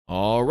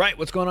All right,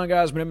 what's going on,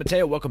 guys? My name is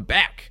Mateo. Welcome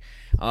back.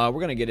 We're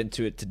going to get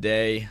into it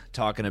today,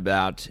 talking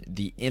about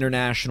the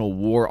international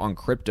war on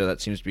crypto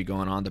that seems to be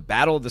going on. The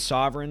battle of the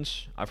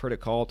sovereigns, I've heard it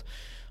called,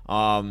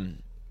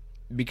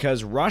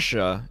 because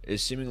Russia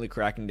is seemingly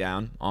cracking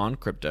down on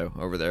crypto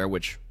over there,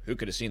 which who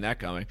could have seen that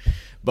coming?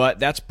 But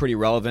that's pretty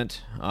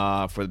relevant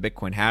for the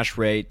Bitcoin hash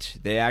rate.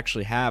 They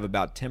actually have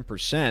about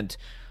 10%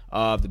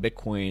 of the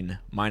Bitcoin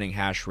mining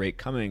hash rate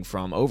coming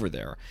from over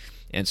there.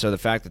 And so the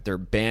fact that they're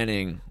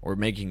banning or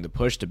making the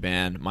push to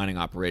ban mining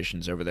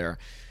operations over there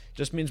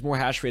just means more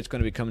hash rate's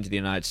going to be coming to the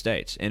United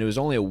States. And it was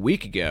only a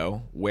week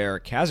ago where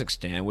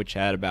Kazakhstan, which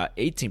had about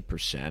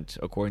 18%,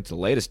 according to the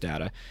latest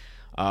data,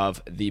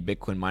 of the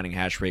Bitcoin mining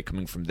hash rate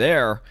coming from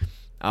there,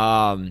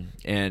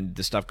 and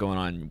the stuff going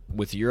on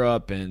with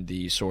Europe and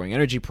the soaring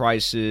energy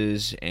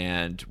prices.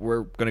 And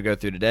we're going to go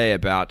through today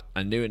about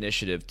a new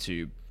initiative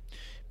to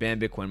ban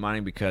Bitcoin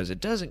mining because it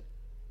doesn't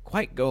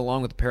quite go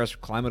along with the Paris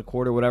Climate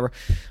Accord or whatever.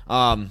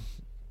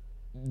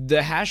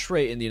 The hash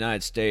rate in the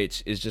United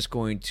States is just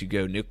going to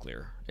go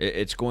nuclear.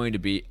 It's going to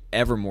be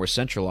ever more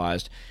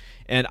centralized.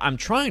 And I'm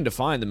trying to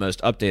find the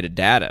most updated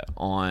data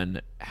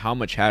on how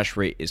much hash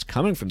rate is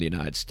coming from the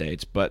United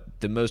States, but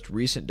the most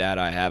recent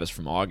data I have is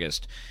from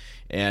August,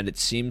 and it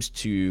seems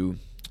to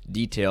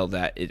detail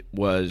that it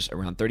was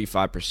around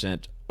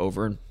 35%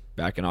 over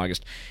back in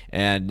August,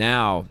 and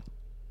now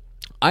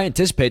I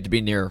anticipate to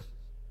be near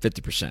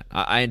 50%.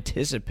 I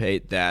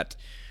anticipate that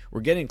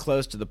we're getting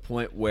close to the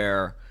point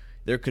where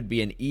there could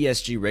be an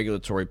ESG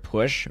regulatory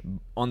push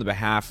on the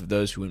behalf of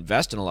those who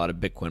invest in a lot of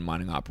Bitcoin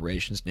mining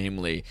operations,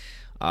 namely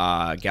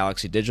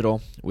Galaxy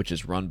Digital, which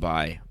is run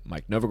by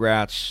Mike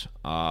Novogratz,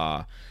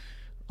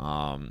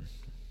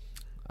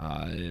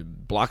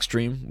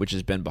 Blockstream, which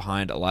has been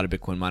behind a lot of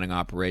Bitcoin mining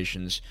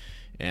operations.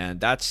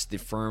 And that's the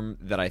firm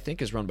that I think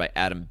is run by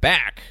Adam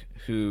Back,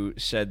 who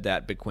said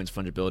that Bitcoin's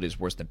fungibility is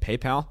worse than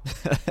PayPal.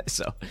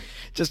 So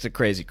just a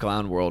crazy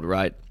clown world,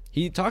 right?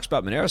 He talks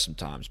about Monero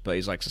sometimes, but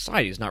he's like,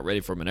 society is not ready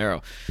for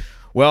Monero.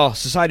 Well,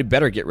 society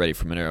better get ready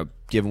for Monero,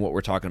 given what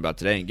we're talking about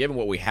today and given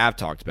what we have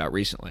talked about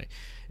recently.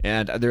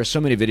 And there are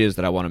so many videos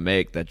that I want to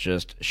make that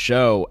just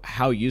show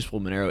how useful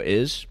Monero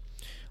is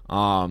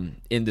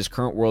in this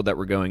current world that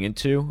we're going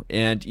into.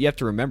 And you have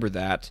to remember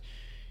that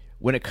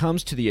when it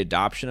comes to the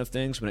adoption of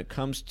things, when it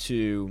comes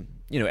to,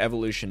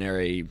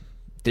 evolutionary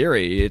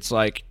theory, it's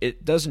like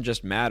it doesn't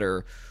just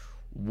matter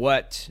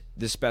what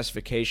the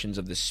specifications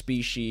of the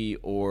species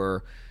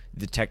or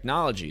the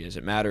technology is.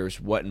 It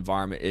matters what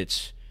environment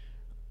it's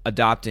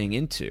adopting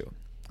into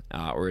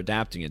or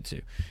adapting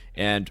into.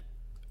 And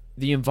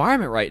the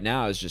environment right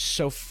now is just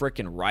so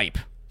freaking ripe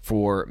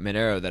for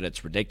Monero that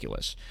it's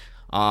ridiculous.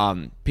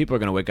 People are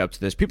going to wake up to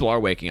this. People are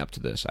waking up to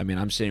this. I mean,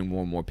 I'm seeing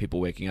more and more people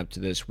waking up to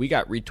this. We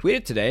got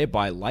retweeted today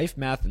by Life,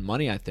 Math, and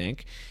Money, I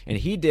think, and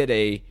he did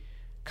a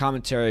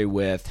commentary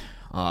with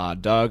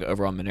Doug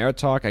over on Monero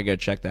Talk. I got to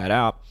check that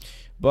out.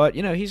 But,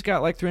 he's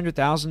got like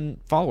 300,000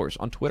 followers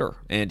on Twitter,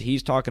 and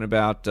he's talking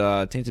about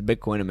tainted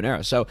Bitcoin and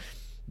Monero. So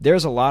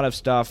there's a lot of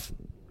stuff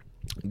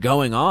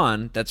going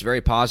on that's very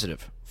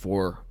positive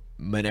for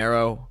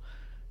Monero,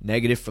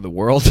 negative for the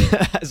world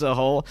as a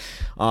whole,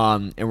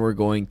 and we're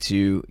going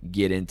to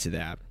get into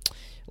that.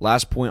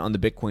 Last point on the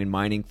Bitcoin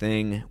mining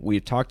thing,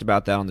 we've talked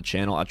about that on the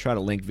channel. I'll try to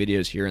link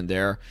videos here and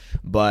there,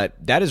 but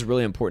that is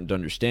really important to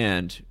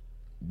understand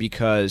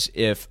because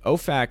if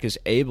OFAC is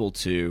able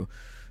to,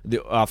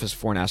 the Office of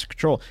Foreign Asset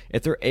Control,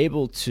 if they're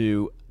able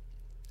to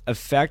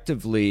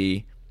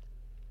effectively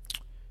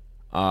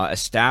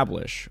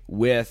establish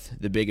with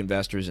the big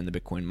investors in the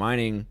Bitcoin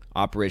mining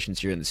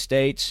operations here in the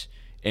States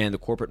and the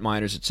corporate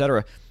miners,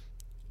 etc.,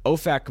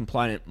 OFAC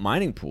compliant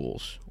mining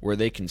pools where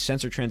they can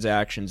censor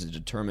transactions and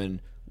determine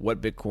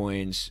what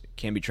Bitcoins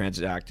can be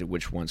transacted,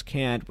 which ones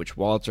can't, which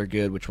wallets are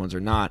good, which ones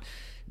are not,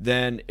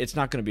 then it's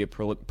not going to be a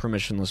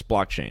permissionless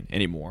blockchain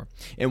anymore.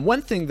 And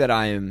one thing that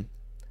I am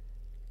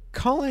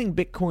calling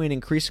Bitcoin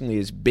increasingly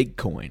is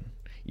BigCoin.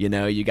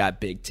 You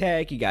got big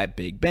tech, you got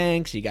big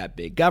banks, you got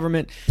big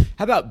government.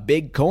 How about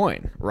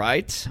BigCoin,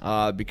 right?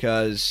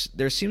 Because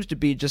there seems to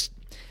be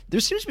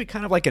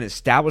kind of like an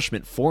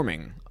establishment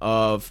forming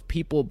of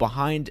people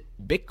behind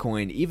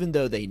Bitcoin, even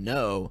though they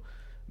know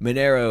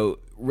Monero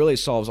really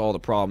solves all the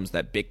problems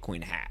that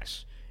Bitcoin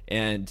has.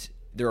 And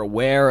they're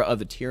aware of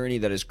the tyranny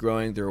that is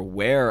growing. They're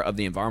aware of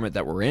the environment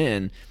that we're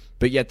in,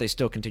 but yet they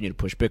still continue to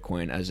push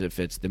Bitcoin as if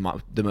it's the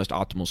most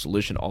optimal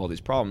solution to all of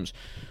these problems,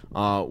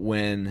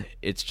 when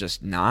it's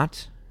just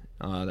not.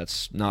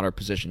 That's not our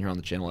position here on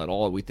the channel at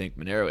all. We think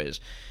Monero is.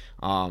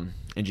 And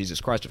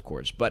Jesus Christ, of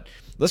course. But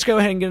let's go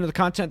ahead and get into the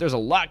content. There's a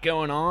lot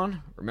going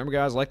on. Remember,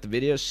 guys, like the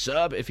video,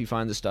 sub if you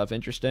find this stuff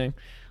interesting.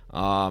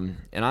 And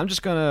I'm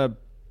just going to...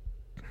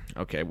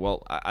 Okay,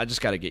 well, I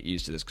just got to get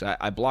used to this because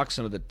I blocked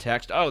some of the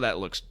text. Oh, that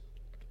looks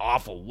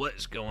awful. What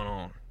is going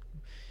on?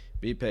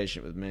 Be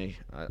patient with me.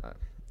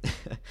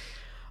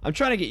 I'm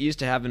trying to get used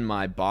to having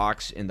my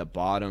box in the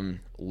bottom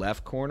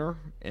left corner,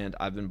 and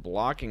I've been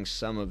blocking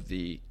some of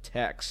the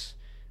text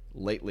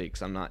lately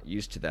because I'm not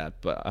used to that,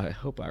 but I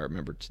hope I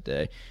remember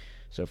today.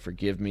 So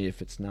forgive me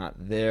if it's not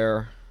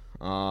there.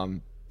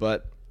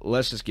 But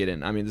let's just get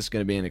in. I mean, this is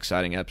going to be an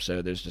exciting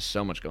episode. There's just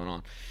so much going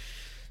on.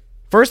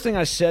 First thing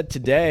I said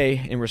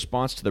today in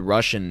response to the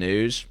Russian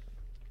news,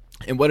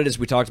 and what it is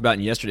we talked about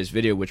in yesterday's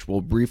video, which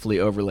we'll briefly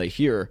overlay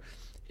here,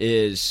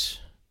 is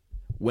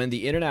when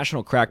the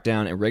international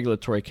crackdown and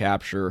regulatory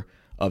capture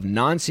of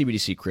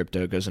non-CBDC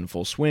crypto goes in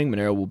full swing,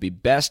 Monero will be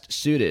best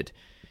suited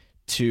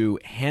to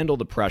handle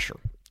the pressure.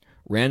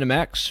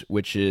 RandomX,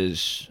 which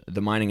is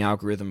the mining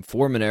algorithm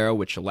for Monero,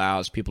 which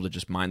allows people to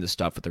just mine this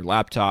stuff with their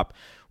laptop.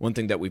 One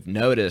thing that we've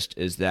noticed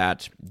is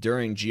that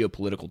during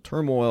geopolitical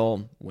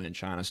turmoil, when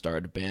China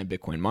started to ban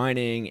Bitcoin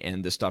mining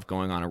and this stuff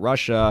going on in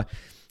Russia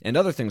and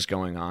other things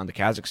going on, the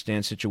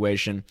Kazakhstan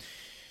situation,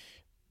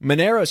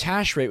 Monero's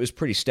hash rate was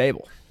pretty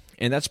stable.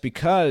 And that's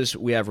because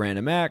we have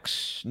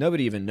RandomX.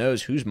 Nobody even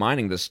knows who's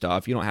mining this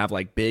stuff. You don't have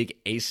like big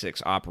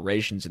ASICs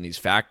operations in these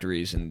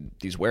factories and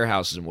these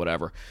warehouses and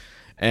whatever.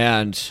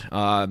 And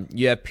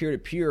you have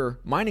peer-to-peer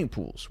mining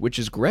pools, which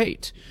is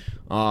great.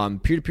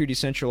 Peer-to-peer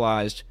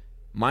decentralized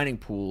mining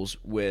pools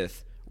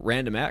with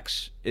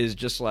RandomX is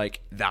just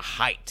like the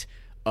height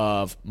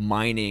of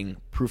mining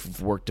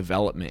proof-of-work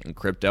development in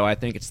crypto. I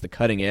think it's the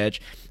cutting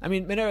edge. I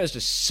mean, Monero is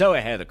just so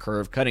ahead of the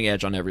curve, cutting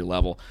edge on every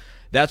level.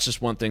 That's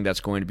just one thing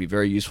that's going to be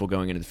very useful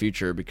going into the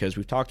future, because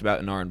we've talked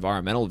about in our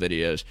environmental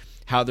videos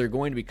how they're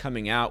going to be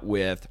coming out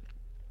with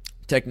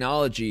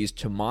technologies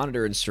to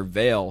monitor and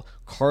surveil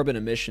carbon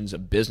emissions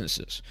of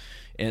businesses.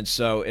 And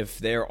so if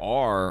there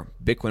are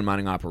Bitcoin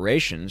mining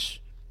operations,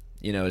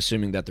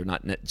 assuming that they're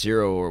not net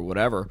zero or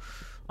whatever,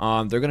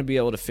 they're going to be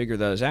able to figure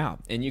those out.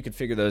 And you can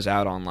figure those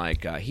out on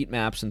like heat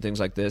maps and things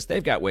like this.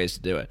 They've got ways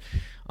to do it.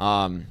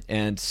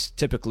 And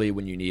typically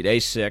when you need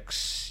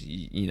ASICs,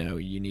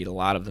 you need a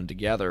lot of them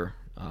together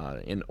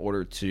in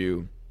order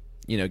to,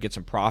 get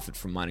some profit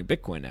from mining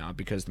Bitcoin now,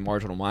 because the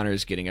marginal miner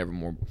is getting ever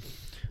more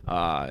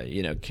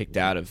kicked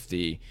out of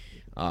the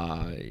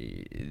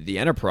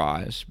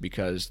enterprise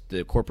because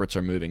the corporates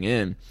are moving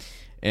in,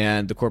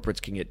 and the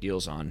corporates can get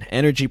deals on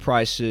energy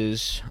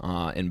prices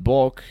in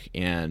bulk,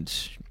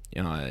 and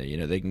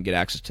they can get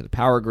access to the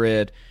power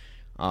grid,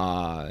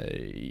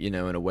 in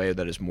a way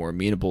that is more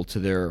amenable to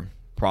their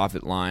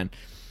profit line,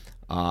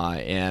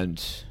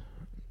 and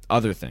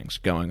other things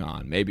going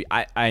on. Maybe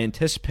I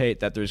anticipate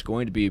that there's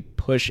going to be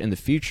push in the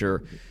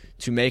future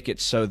to make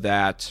it so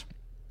that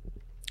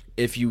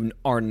if you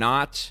are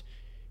not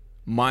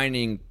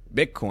mining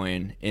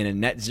Bitcoin in a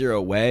net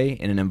zero way,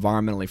 in an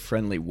environmentally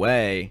friendly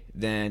way,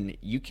 then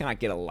you cannot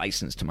get a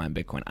license to mine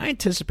Bitcoin. I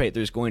anticipate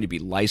there's going to be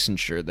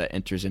licensure that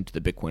enters into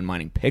the Bitcoin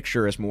mining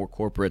picture as more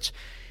corporates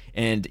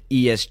and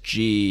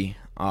ESG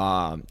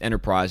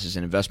enterprises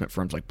and investment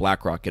firms like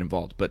BlackRock get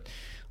involved. But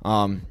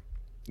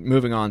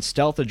moving on,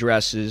 stealth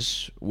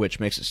addresses, which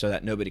makes it so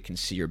that nobody can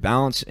see your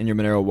balance in your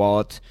Monero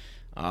wallet,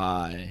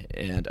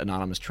 and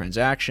anonymous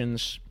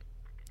transactions.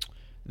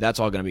 That's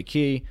all going to be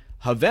key.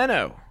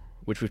 Haveno,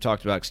 which we've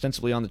talked about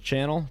extensively on the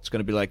channel, it's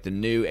going to be like the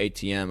new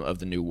ATM of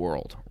the new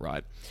world,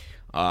 right?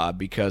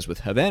 Because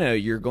with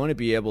Haveno, you're going to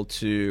be able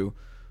to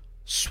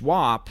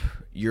swap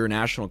your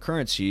national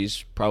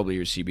currencies, probably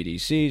your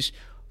CBDCs,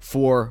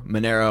 for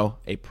Monero,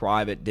 a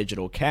private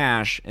digital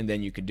cash, and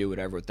then you can do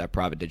whatever with that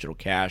private digital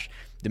cash.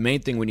 The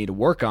main thing we need to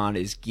work on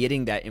is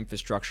getting that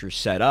infrastructure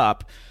set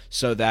up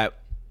so that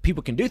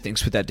people can do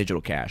things with that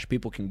digital cash.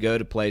 People can go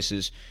to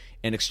places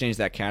and exchange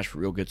that cash for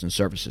real goods and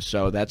services.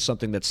 So that's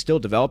something that's still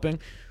developing.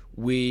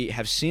 We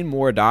have seen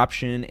more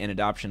adoption and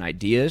adoption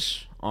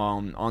ideas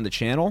on the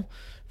channel.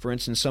 For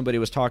instance, somebody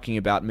was talking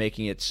about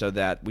making it so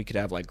that we could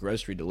have like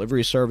grocery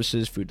delivery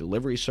services, food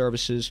delivery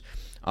services,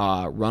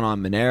 run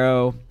on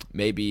Monero,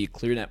 maybe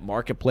ClearNet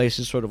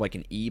marketplaces, sort of like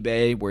an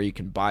eBay where you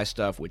can buy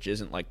stuff which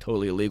isn't like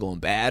totally illegal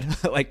and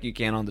bad like you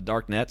can on the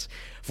dark nets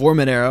for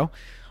Monero.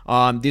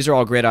 These are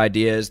all great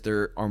ideas.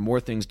 There are more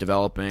things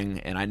developing,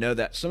 and I know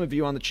that some of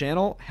you on the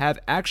channel have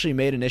actually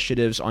made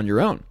initiatives on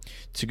your own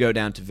to go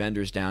down to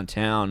vendors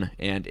downtown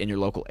and in your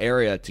local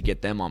area to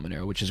get them on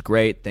Monero, which is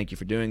great. Thank you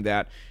for doing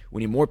that.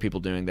 We need more people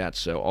doing that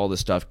so all this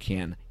stuff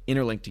can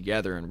interlink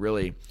together and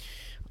really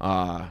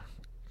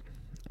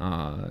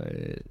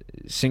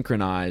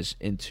synchronize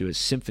into a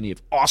symphony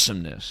of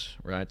awesomeness,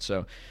 right?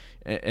 So,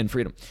 and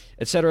freedom,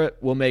 etc.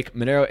 will make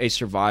Monero a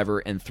survivor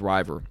and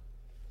thriver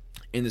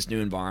in this new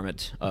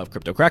environment of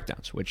crypto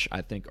crackdowns, which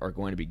I think are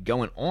going to be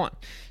going on.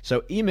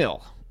 So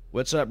email,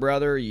 what's up,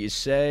 brother? You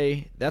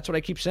say, that's what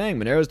I keep saying,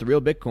 Monero is the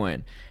real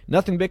Bitcoin.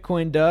 Nothing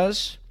Bitcoin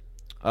does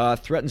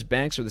threatens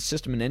banks or the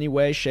system in any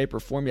way, shape, or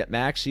form, yet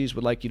maxis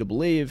would like you to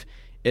believe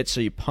it,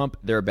 so you pump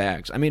their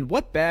bags. I mean,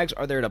 what bags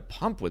are there to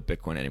pump with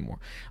Bitcoin anymore?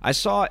 I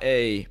saw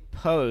a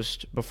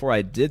post before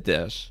I did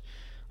this,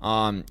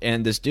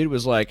 and this dude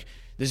was like,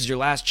 this is your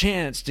last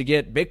chance to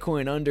get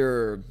Bitcoin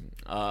under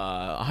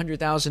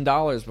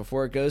 $100,000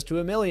 before it goes to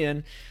 $1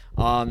 million.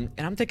 And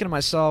I'm thinking to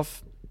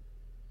myself,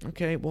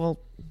 okay, well,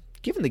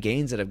 given the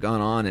gains that have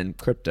gone on in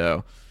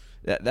crypto,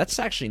 that's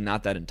actually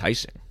not that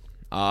enticing.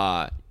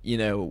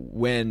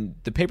 When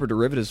the paper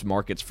derivatives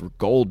markets for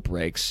gold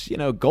breaks,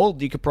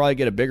 gold, you could probably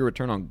get a bigger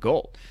return on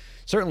gold.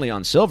 Certainly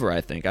on silver,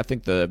 I think. I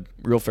think the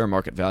real fair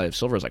market value of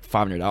silver is like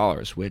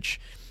 $500, which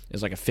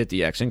is like a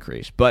 50x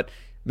increase. But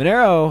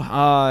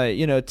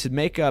Monero, to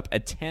make up a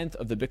tenth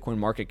of the Bitcoin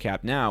market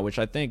cap now, which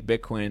I think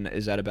Bitcoin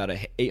is at about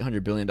a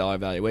 $800 billion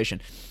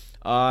valuation,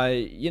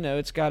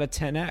 it's got a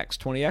 10x,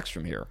 20x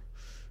from here.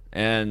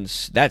 And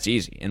that's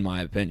easy, in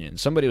my opinion.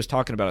 Somebody was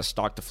talking about a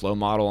stock-to-flow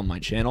model on my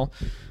channel,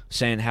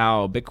 saying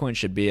how Bitcoin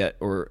should be at,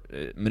 or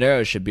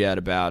Monero should be at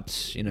about,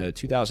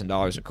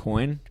 $2,000 a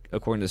coin,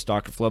 according to the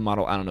stock-to-flow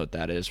model. I don't know what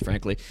that is,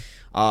 frankly.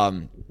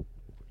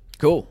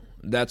 Cool.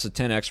 That's a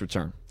 10x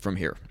return from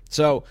here.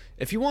 So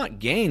if you want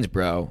gains,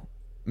 bro,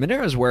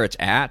 Monero is where it's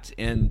at,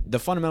 and the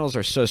fundamentals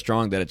are so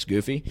strong that it's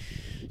goofy.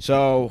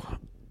 So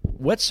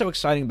what's so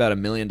exciting about $1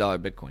 million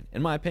Bitcoin?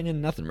 In my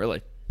opinion, nothing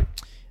really.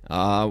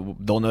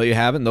 They'll know you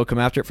have it, and they'll come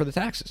after it for the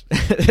taxes.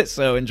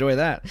 So enjoy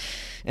that.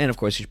 And, of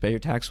course, you should pay your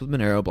tax with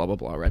Monero, blah, blah,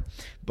 blah, right?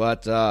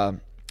 But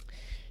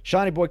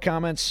Shiny Boy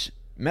comments,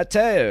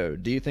 Mateo,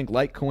 do you think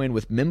Litecoin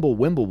with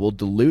Mimblewimble will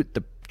dilute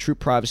the true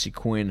privacy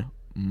coin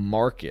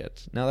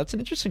market? Now, that's an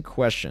interesting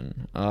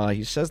question.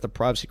 He says the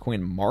privacy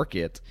coin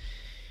market.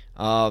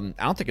 I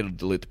don't think it'll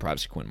dilute the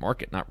privacy coin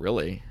market. Not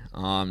really.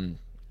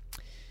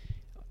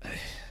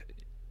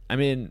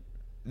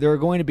 There are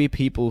going to be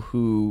people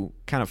who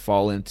kind of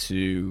fall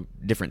into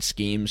different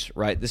schemes,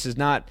 right? This is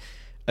not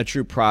a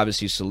true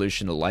privacy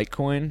solution to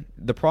Litecoin.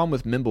 The problem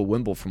with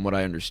Mimblewimble, from what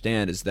I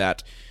understand, is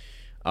that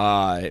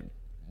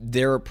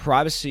their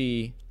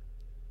privacy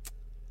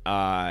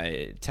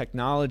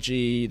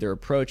technology, their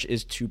approach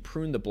is to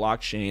prune the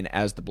blockchain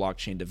as the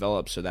blockchain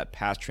develops so that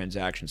past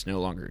transactions no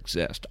longer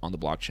exist on the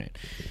blockchain.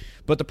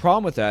 But the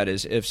problem with that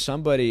is if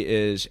somebody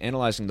is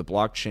analyzing the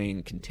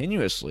blockchain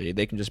continuously,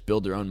 they can just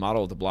build their own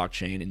model of the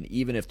blockchain, and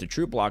even if the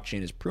true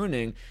blockchain is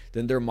pruning,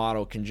 then their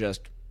model can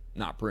just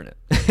not prune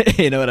it.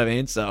 You know what I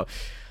mean? So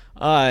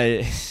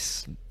I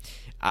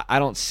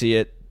don't see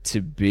it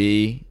to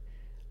be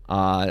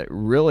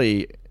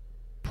really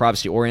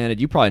privacy oriented.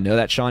 You probably know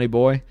that, Shawnee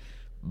Boy.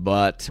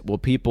 But will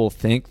people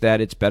think that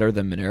it's better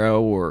than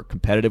Monero or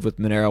competitive with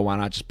Monero? Why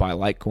not just buy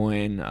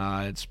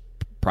Litecoin? It's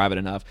private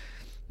enough.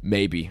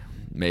 Maybe.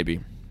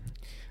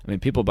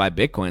 People buy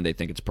Bitcoin, they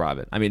think it's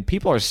private.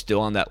 People are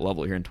still on that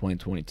level here in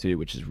 2022,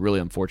 which is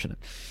really unfortunate.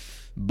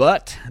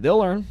 But they'll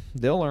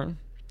learn.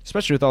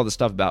 Especially with all the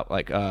stuff about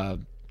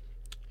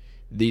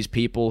these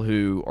people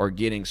who are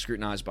getting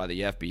scrutinized by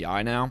the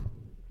FBI now.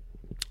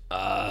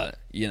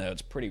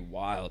 It's pretty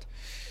wild.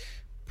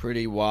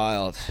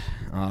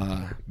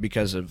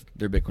 Because of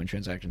their Bitcoin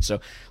transactions. So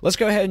let's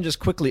go ahead and just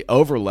quickly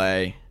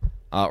overlay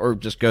or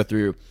just go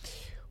through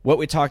what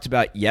we talked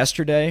about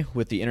yesterday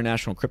with the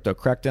international crypto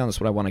crackdown. That's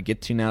what I want to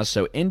get to now.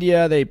 So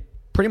India, they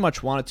pretty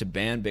much wanted to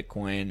ban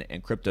Bitcoin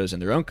and cryptos in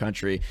their own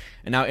country,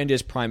 and now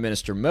India's Prime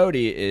Minister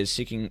Modi is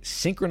seeking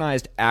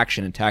synchronized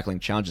action in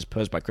tackling challenges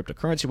posed by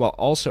cryptocurrency, while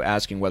also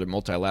asking whether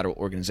multilateral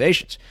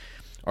organizations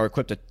are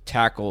equipped to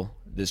tackle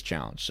this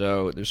challenge.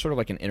 So there's sort of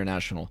like an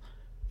international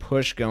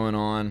push going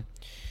on.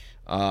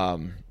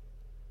 And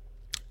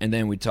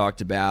then we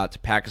talked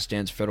about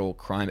Pakistan's Federal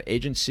Crime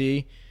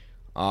Agency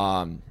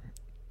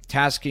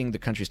tasking the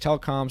country's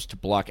telecoms to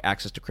block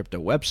access to crypto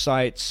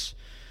websites.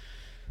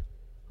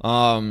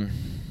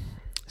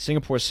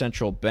 Singapore's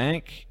central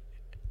bank.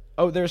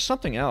 Oh, there's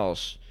something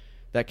else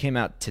that came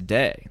out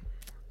today.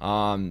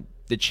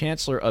 The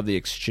Chancellor of the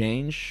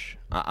Exchange,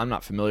 I'm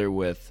not familiar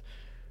with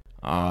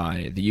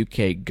the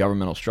UK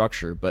governmental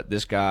structure, but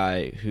this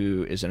guy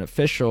who is an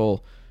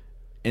official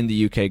in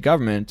the UK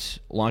government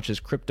launches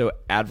crypto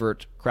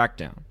advert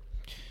crackdown.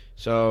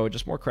 So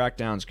just more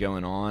crackdowns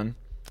going on.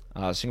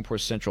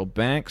 Singapore's central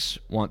banks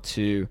want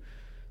to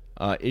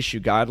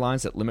issue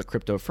guidelines that limit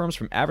crypto firms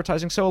from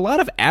advertising. So a lot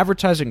of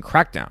advertising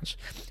crackdowns.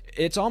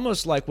 It's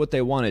almost like what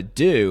they want to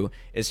do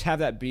is have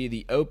that be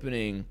the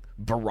opening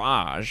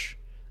barrage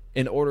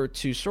in order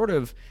to sort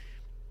of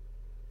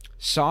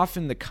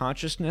soften the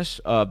consciousness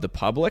of the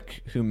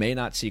public who may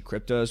not see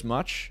crypto as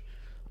much.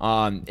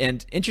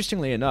 And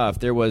interestingly enough,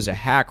 there was a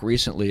hack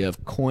recently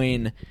of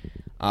Coin,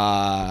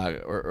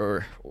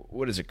 or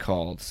what is it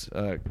called?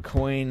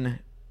 Coin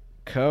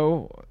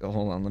Co.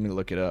 Hold on, let me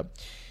look it up.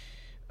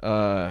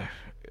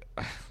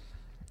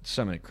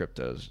 So many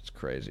cryptos, it's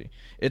crazy.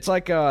 It's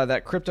like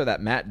that crypto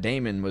that Matt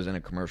Damon was in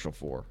a commercial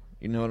for.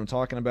 You know what I'm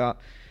talking about?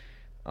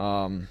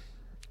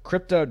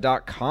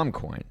 Crypto.com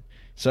coin.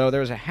 So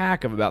there was a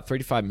hack of about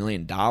 $35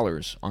 million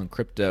on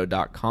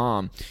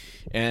Crypto.com,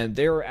 and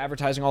they were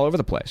advertising all over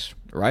the place,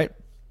 right?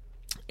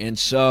 And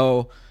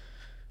so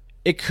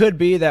it could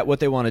be that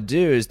what they want to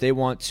do is they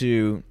want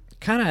to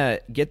kind of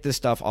get this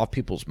stuff off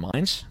people's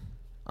minds,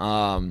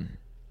 and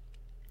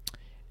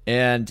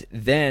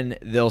then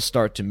they'll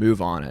start to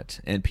move on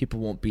it, and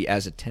people won't be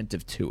as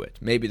attentive to it.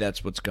 Maybe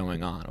that's what's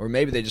going on. Or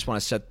maybe they just want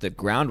to set the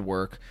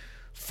groundwork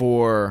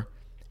for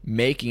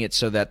making it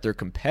so that their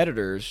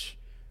competitors,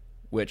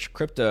 which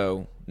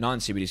crypto,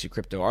 non-CBDC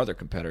crypto are their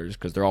competitors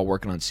because they're all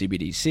working on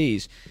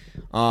CBDCs,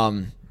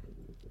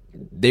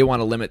 they want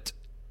to limit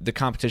the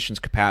competition's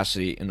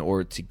capacity in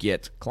order to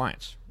get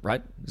clients,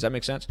 right? Does that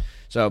make sense?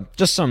 So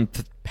just some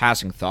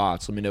passing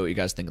thoughts. Let me know what you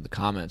guys think in the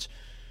comments.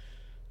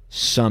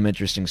 Some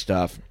interesting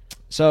stuff.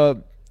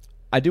 So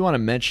I do want to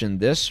mention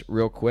this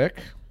real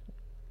quick.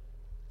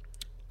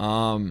 We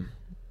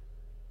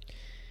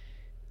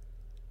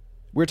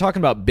were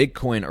talking about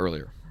BigCoin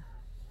earlier.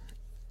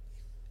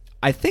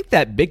 I think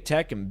that big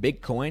tech and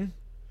Bitcoin,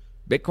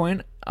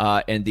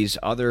 and these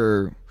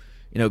other,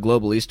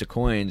 globalista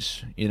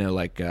coins,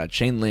 like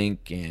Chainlink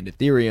and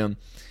Ethereum,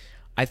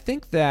 I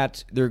think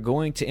that they're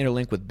going to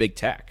interlink with big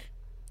tech,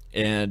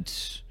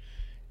 and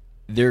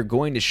they're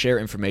going to share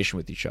information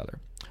with each other.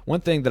 One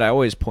thing that I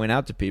always point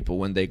out to people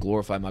when they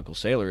glorify Michael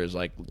Saylor is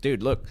like,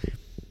 dude, look,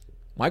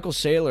 Michael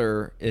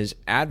Saylor is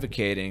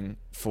advocating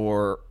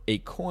for a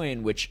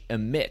coin which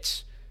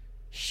emits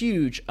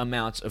huge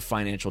amounts of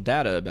financial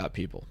data about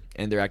people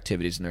and their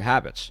activities and their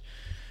habits.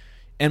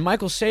 And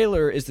Michael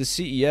Saylor is the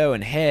CEO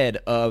and head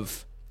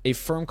of a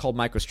firm called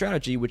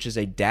MicroStrategy, which is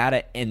a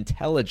data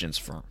intelligence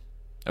firm.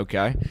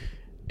 Okay?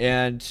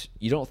 And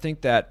you don't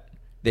think that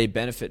they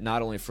benefit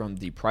not only from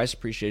the price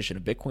appreciation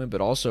of Bitcoin, but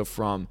also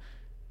from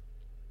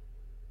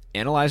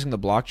analyzing the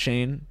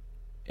blockchain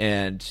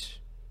and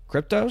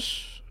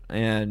cryptos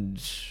and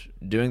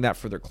doing that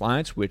for their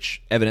clients,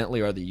 which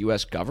evidently are the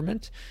U.S.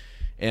 government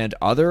and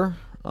other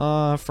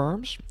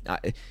firms.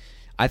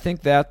 I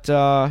think that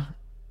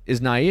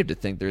is naive to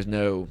think there's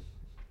no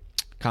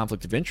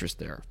conflict of interest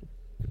there.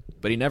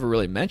 But he never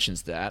really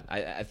mentions that.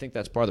 I think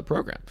that's part of the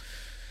program.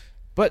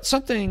 But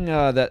something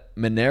that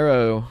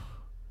Monero,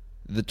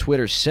 the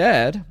Twitter,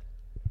 said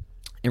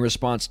in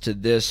response to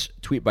this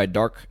tweet by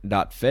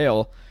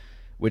dark.fail,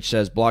 which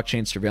says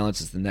blockchain surveillance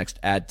is the next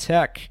ad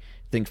tech.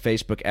 Think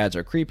Facebook ads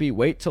are creepy.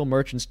 Wait till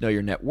merchants know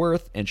your net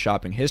worth and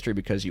shopping history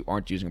because you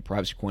aren't using a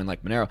privacy coin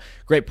like Monero.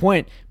 Great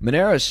point.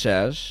 Monero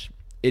says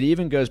it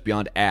even goes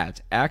beyond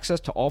ads. Access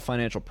to all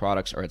financial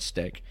products are at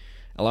stake.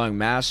 Allowing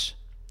mass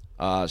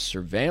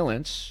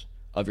surveillance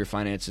of your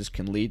finances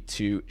can lead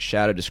to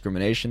shadow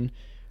discrimination.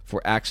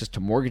 For access to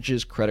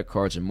mortgages, credit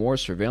cards, and more,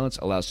 surveillance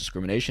allows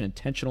discrimination,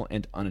 intentional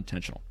and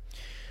unintentional.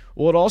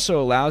 Well, it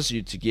also allows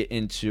you to get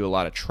into a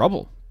lot of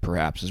trouble,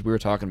 perhaps, as we were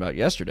talking about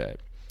yesterday,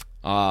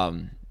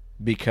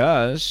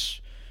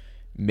 because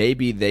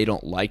maybe they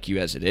don't like you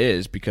as it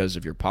is because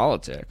of your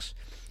politics.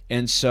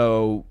 And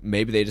so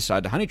maybe they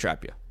decide to honey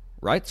trap you,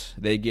 right?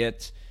 They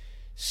get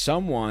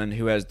someone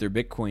who has their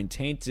Bitcoin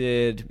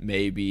tainted.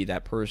 Maybe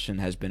that person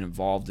has been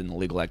involved in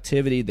illegal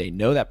activity. They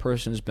know that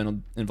person has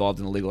been involved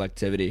in illegal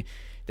activity.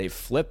 They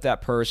flip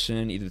that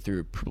person either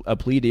through a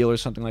plea deal or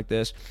something like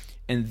this,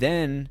 and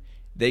then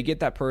they get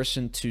that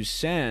person to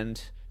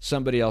send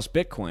somebody else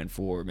Bitcoin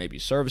for maybe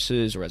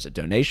services or as a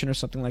donation or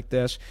something like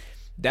this.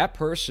 That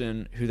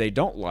person who they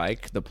don't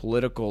like, the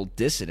political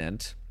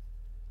dissident,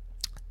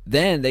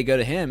 then they go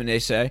to him and they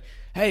say,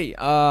 hey,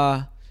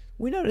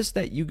 we noticed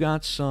that you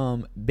got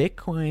some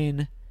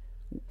Bitcoin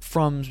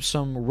from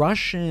some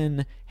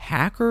Russian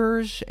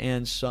hackers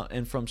and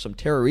from some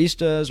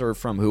terroristas or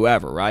from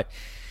whoever, right?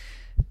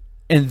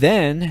 And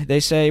then they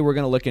say, we're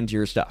going to look into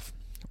your stuff.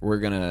 We're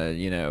going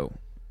to,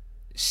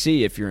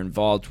 see if you're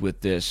involved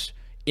with this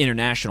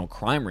international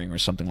crime ring or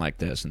something like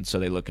this. And so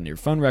they look into your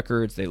phone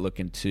records. They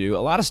look into a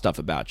lot of stuff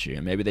about you,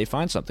 and maybe they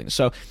find something.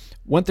 So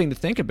one thing to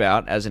think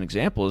about as an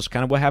example is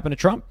kind of what happened to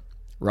Trump,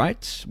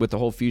 right? With the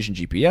whole Fusion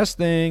GPS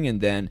thing.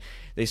 And then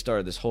they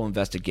started this whole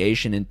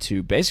investigation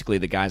into basically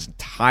the guy's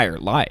entire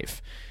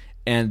life.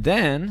 And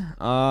then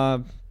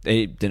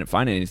they didn't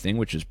find anything,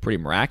 which is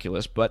pretty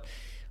miraculous. But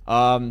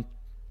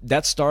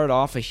that started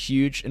off a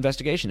huge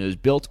investigation. It was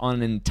built on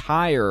an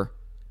entire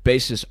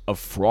basis of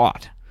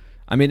fraud.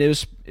 I mean, it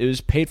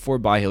was paid for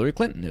by Hillary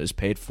Clinton. It was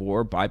paid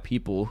for by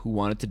people who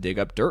wanted to dig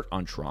up dirt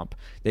on Trump.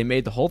 They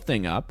made the whole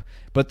thing up,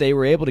 but they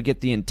were able to get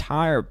the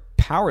entire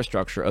power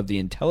structure of the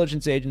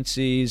intelligence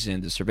agencies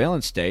and the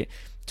surveillance state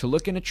to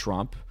look into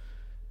Trump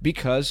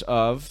because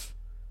of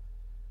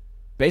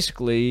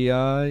basically,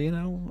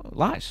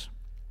 lies.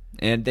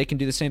 And they can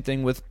do the same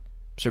thing with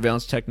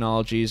surveillance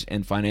technologies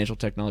and financial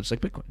technologies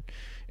like Bitcoin,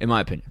 in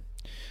my opinion,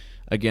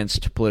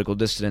 against political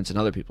dissidents and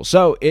other people.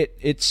 So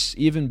it's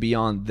even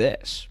beyond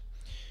this.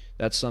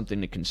 That's something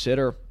to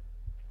consider.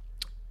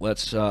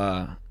 Let's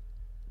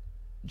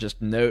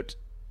just note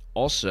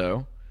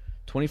also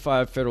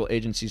 25 federal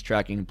agencies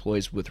tracking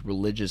employees with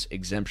religious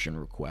exemption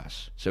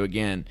requests. So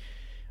again,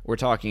 we're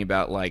talking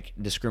about like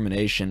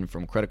discrimination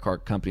from credit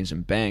card companies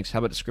and banks. How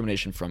about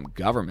discrimination from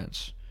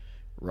governments,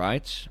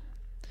 right?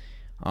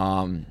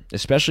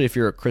 Especially if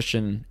you're a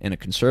Christian and a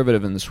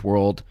conservative in this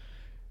world,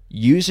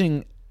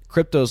 using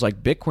cryptos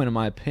like Bitcoin, in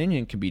my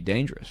opinion, can be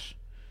dangerous.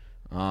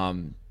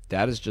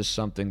 That is just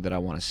something that I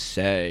want to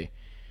say.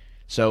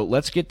 So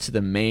let's get to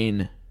the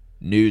main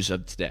news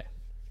of today.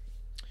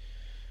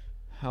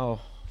 How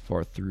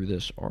far through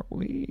this are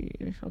we?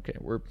 Okay,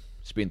 we're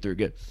speeding through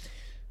good.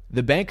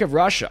 The Bank of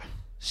Russia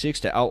seeks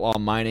to outlaw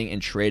mining and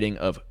trading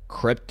of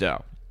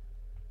crypto.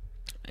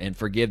 And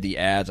forgive the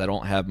ads. I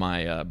don't have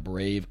my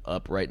Brave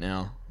up right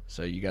now,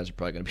 so you guys are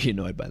probably going to be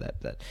annoyed by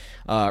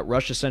that.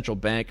 Russia's central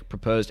bank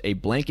proposed a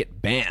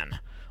blanket ban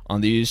on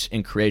the use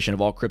and creation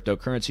of all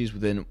cryptocurrencies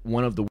within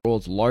one of the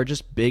world's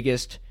largest,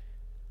 biggest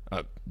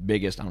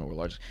biggest, I don't know where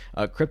largest,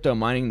 crypto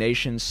mining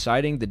nation,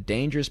 citing the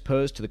dangers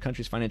posed to the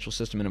country's financial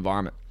system and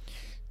environment.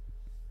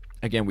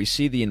 Again, we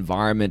see the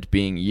environment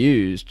being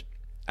used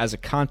as a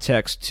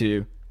context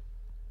to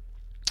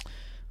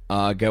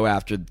go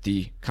after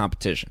the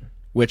competition,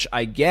 which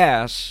I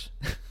guess,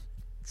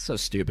 so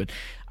stupid,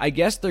 I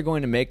guess they're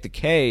going to make the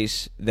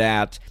case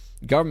that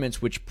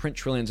governments which print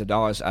trillions of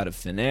dollars out of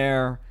thin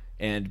air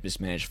and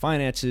mismanage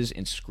finances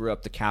and screw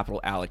up the capital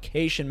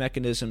allocation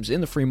mechanisms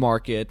in the free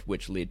market,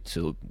 which lead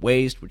to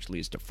waste, which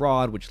leads to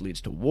fraud, which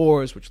leads to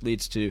wars, which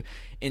leads to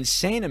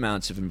insane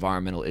amounts of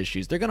environmental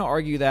issues. They're going to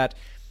argue that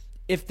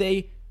if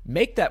they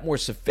make that more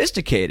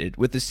sophisticated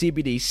with the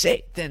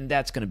CBDC, then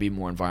that's going to be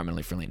more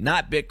environmentally friendly.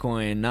 Not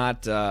Bitcoin,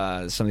 not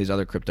some of these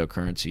other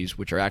cryptocurrencies,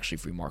 which are actually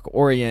free market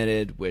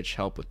oriented, which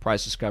help with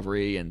price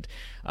discovery and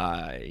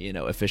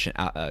efficient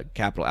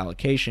capital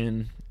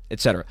allocation,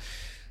 etc.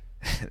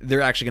 They're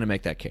actually going to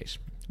make that case.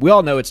 We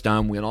all know it's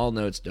dumb. We all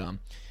know it's dumb.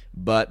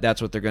 But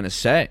that's what they're going to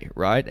say,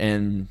 right?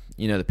 And,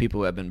 the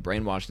people who have been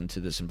brainwashed into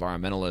this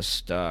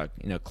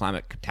environmentalist,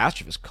 climate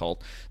catastrophist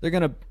cult, they're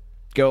going to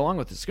go along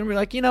with this. It's going to be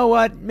like, you know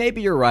what?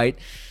 Maybe you're right.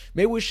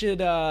 Maybe we should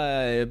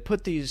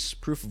put these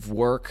proof of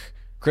work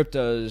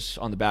cryptos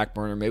on the back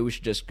burner. Maybe we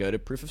should just go to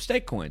proof of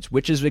stake coins,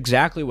 which is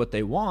exactly what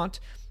they want,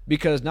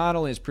 because not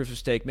only is proof of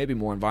stake maybe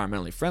more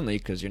environmentally friendly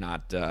because you're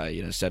not,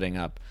 setting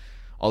up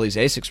all these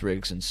ASICs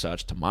rigs and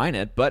such to mine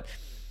it, but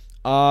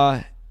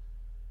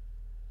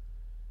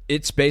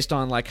it's based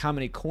on like how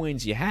many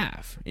coins you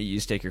have. You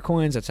stake your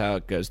coins, that's how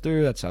it goes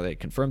through, that's how they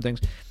confirm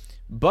things.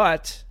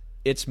 But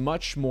it's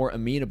much more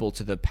amenable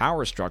to the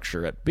power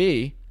structure at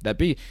B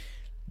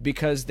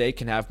because they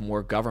can have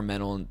more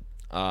governmental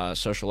and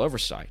social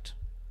oversight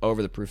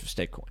over the proof of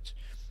stake coins.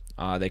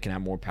 They can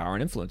have more power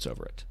and influence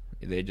over it.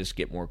 They just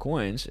get more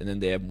coins, and then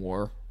they have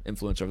more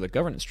influence over the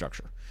governance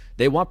structure.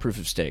 They want proof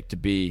of stake to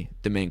be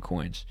the main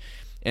coins.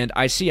 And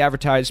I see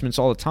advertisements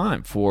all the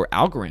time for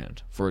Algorand,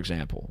 for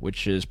example,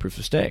 which is proof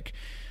of stake.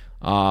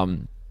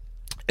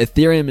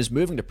 Ethereum is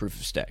moving to proof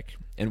of stake.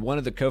 And one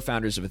of the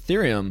co-founders of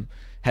Ethereum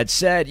had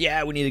said,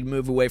 yeah, we need to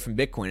move away from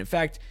Bitcoin. In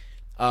fact,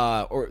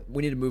 or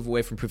we need to move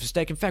away from proof of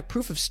stake. In fact,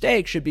 proof of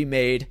stake should be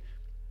made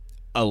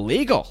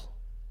illegal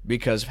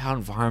because of how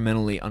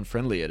environmentally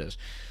unfriendly it is.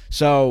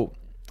 So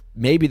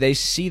maybe they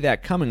see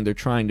that coming. They're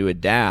trying to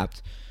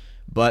adapt.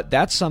 But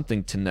that's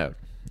something to note.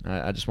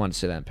 I just wanted to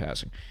say that in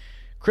passing.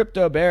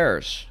 Crypto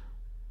bears,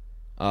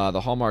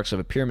 the hallmarks of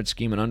a pyramid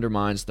scheme and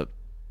undermines the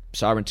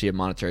sovereignty of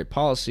monetary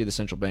policy, the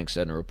central bank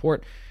said in a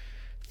report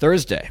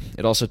Thursday.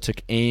 It also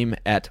took aim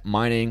at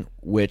mining,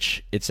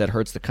 which it said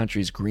hurts the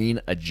country's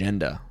green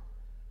agenda.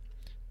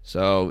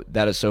 So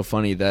that is so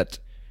funny that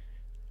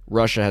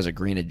Russia has a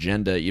green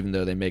agenda, even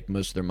though they make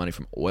most of their money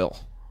from oil.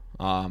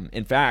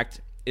 In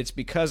fact, it's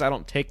because I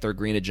don't take their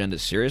green agenda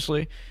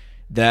seriously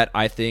that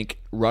I think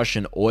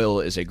Russian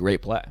oil is a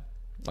great play,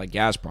 like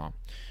Gazprom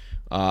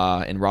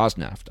and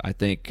Rosneft. I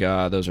think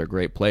those are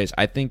great plays.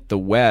 I think the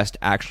West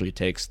actually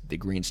takes the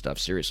green stuff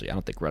seriously. I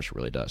don't think Russia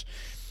really does.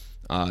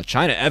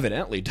 China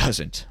evidently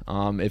doesn't.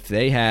 If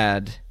they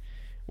had...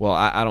 Well,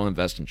 I don't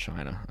invest in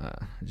China.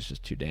 It's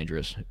just too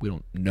dangerous. We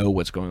don't know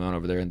what's going on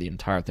over there, and the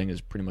entire thing is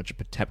pretty much a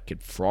Potemkin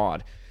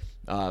fraud.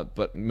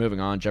 But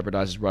moving on,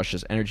 jeopardizes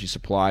Russia's energy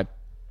supply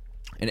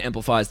and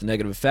amplifies the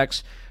negative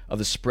effects of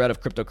the spread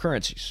of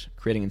cryptocurrencies,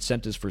 creating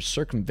incentives for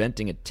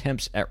circumventing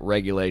attempts at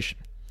regulation.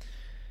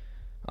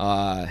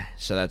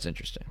 So that's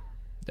interesting.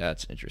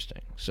 That's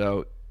interesting.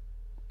 So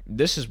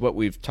this is what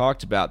we've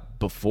talked about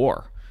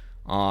before,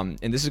 and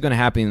this is going to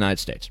happen in the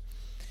United States.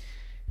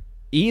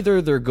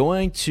 Either they're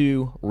going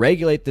to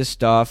regulate this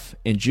stuff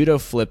and judo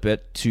flip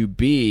it to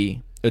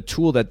be a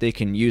tool that they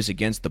can use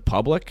against the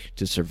public,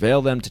 to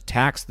surveil them, to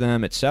tax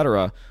them,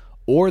 etc.,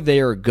 or they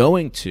are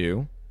going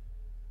to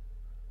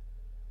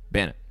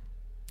ban it.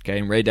 Okay,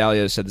 and Ray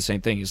Dalio said the same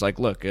thing. He's like,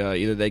 look,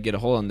 either they get a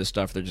hold on this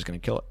stuff, they're just going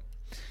to kill it.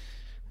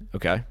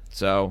 Okay,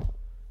 so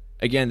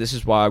again, this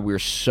is why we're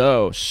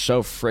so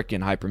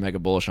freaking hyper mega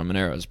bullish on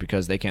Monero, is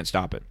because they can't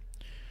stop it.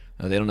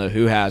 They don't know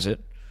who has it.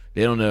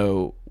 They don't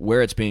know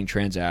where it's being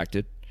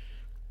transacted.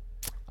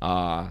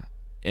 And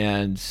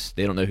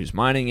they don't know who's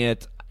mining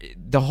it.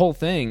 The whole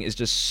thing is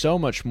just so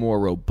much more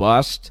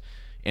robust,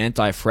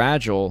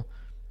 anti-fragile,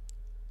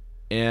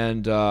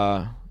 and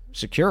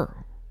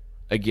secure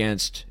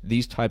against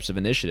these types of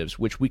initiatives,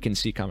 which we can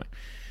see coming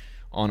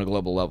on a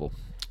global level.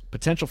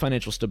 Potential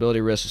financial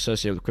stability risks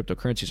associated with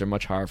cryptocurrencies are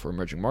much higher for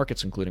emerging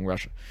markets, including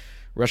Russia.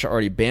 Russia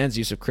already bans the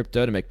use of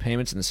crypto to make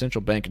payments, and the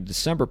central bank in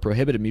December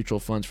prohibited mutual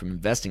funds from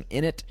investing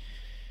in it.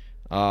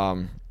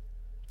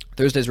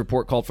 Thursday's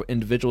report called for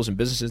individuals and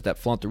businesses that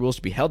flaunt the rules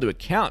to be held to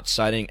account,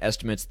 citing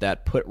estimates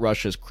that put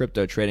Russia's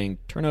crypto trading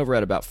turnover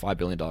at about $5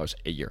 billion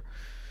a year.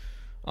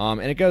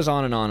 And it goes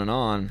on and on and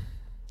on.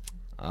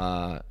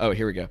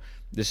 Here we go.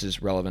 This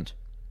is relevant.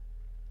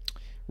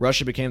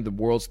 Russia became the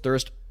world's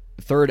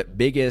third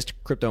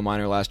biggest crypto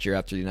miner last year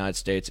after the United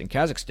States and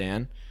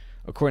Kazakhstan.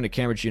 According to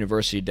Cambridge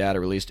University data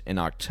released in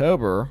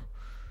October,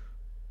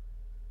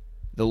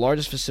 the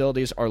largest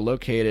facilities are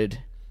located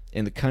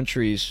in the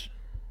countries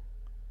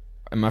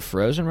Am I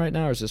frozen right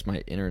now, or is this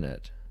my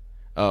internet?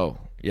 Oh,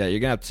 yeah, you're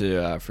going to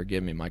have to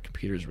forgive me. My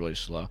computer's really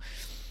slow.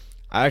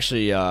 I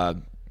actually,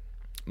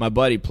 my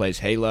buddy plays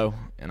Halo,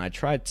 and I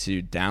tried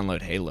to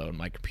download Halo, and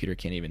my computer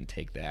can't even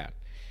take that.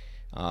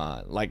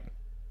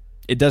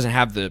 It doesn't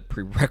have the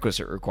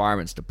prerequisite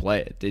requirements to play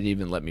it. It didn't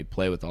even let me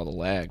play with all the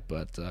lag,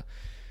 but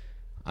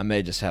I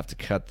may just have to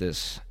cut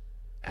this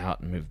out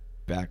and move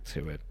back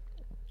to it.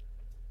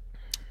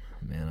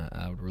 Man,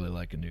 I would really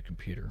like a new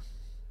computer.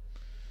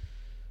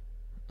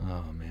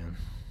 Oh, man.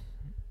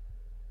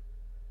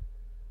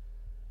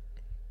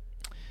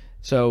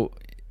 So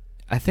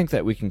I think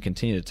that we can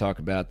continue to talk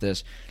about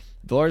this.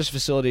 The largest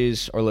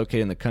facilities are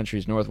located in the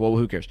country's north. Well,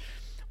 who cares?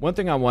 One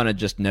thing I want to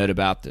just note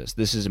about this.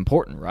 This is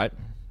important, right?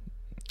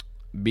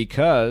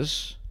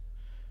 Because...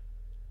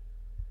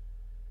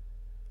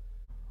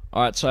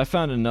 All right, so I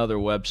found another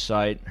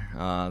website.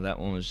 That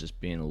one was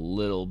just being a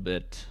little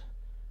bit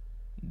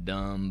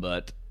dumb,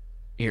 but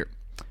here.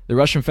 The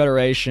Russian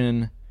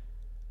Federation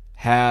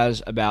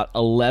has about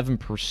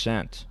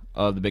 11%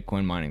 of the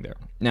Bitcoin mining there.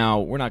 Now,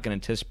 we're not going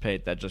to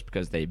anticipate that just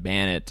because they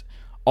ban it,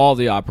 all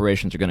the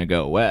operations are going to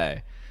go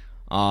away.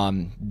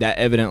 That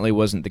evidently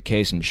wasn't the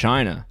case in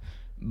China.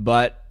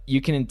 But you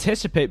can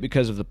anticipate,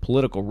 because of the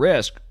political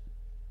risk,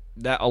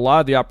 that a lot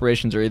of the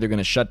operations are either going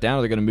to shut down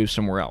or they're going to move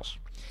somewhere else.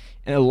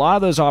 And a lot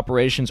of those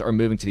operations are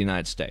moving to the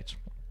United States.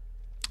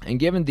 And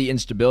given the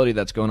instability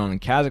that's going on in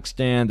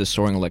Kazakhstan, the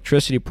soaring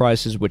electricity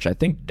prices, which I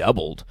think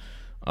doubled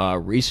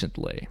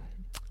recently,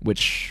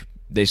 which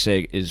they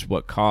say is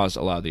what caused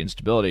a lot of the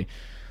instability,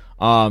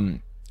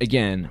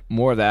 again,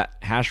 more of that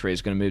hash rate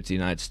is going to move to the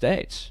United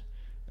States.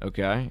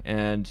 Okay?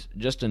 And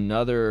just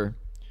another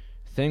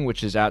thing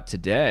which is out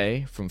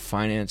today from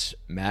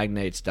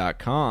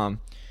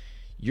financemagnates.com,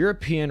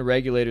 European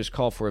regulators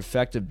call for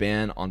effective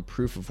ban on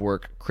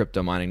proof-of-work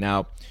crypto mining.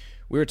 Now,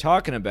 we were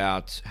talking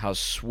about how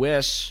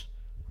Swiss...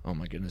 Oh,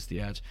 my goodness,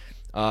 the ads.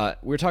 We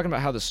were talking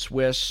about how the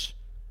Swiss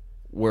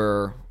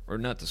were... Or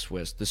not the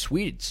Swiss, the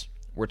Swedes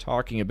were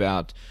talking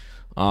about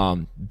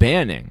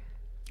banning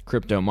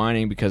crypto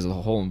mining because of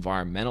the whole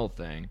environmental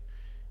thing.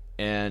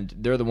 And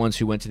they're the ones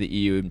who went to the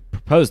EU and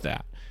proposed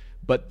that.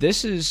 But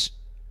this is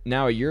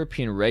now a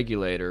European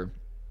regulator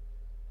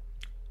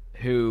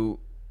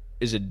who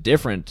is a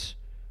different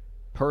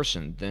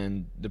person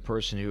than the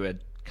person who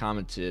had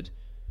commented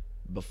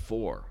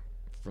before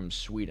from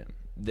Sweden.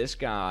 This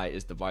guy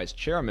is the vice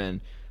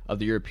chairman of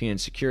the European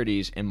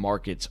Securities and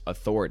Markets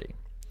Authority.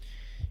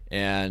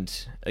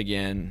 And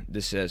again,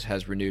 this says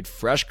has renewed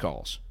fresh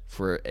calls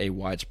for a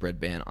widespread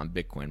ban on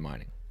Bitcoin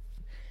mining.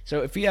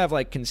 So if you have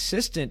like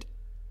consistent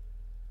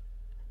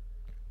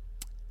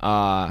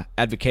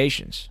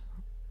advocations,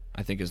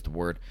 I think is the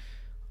word,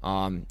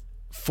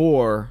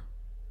 for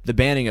the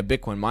banning of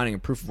Bitcoin mining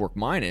and proof-of-work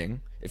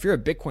mining, if you're a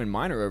Bitcoin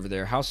miner over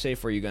there, how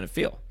safe are you going to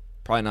feel?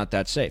 Probably not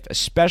that safe,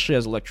 especially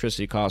as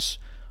electricity costs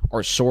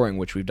are soaring,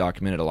 which we've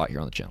documented a lot here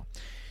on the channel.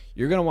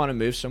 You're going to want to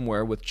move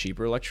somewhere with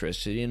cheaper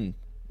electricity and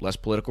less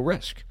political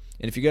risk.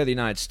 And if you go to the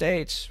United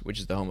States, which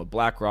is the home of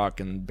BlackRock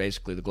and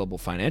basically the global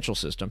financial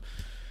system,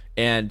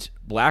 and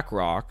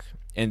BlackRock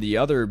and the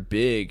other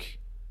big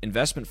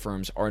investment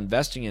firms are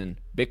investing in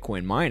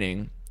Bitcoin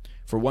mining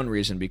for one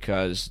reason,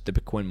 because the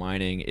Bitcoin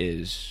mining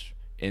is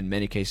in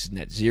many cases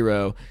net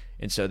zero,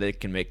 and so they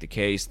can make the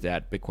case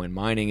that Bitcoin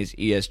mining is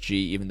ESG,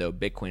 even though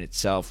Bitcoin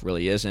itself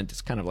really isn't.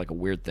 It's kind of like a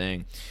weird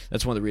thing.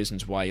 That's one of the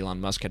reasons why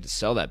Elon Musk had to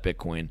sell that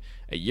Bitcoin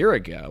a year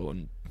ago,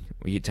 and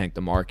he tanked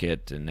the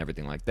market and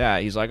everything like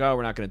that. He's like, oh,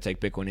 we're not going to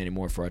take Bitcoin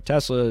anymore for our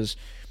Teslas.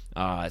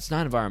 It's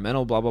not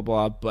environmental, blah, blah,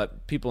 blah.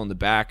 But people in the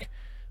back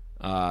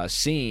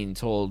scene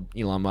told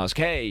Elon Musk,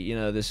 hey,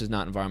 this is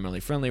not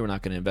environmentally friendly. We're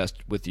not going to invest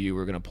with you.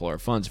 We're going to pull our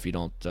funds if you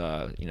don't,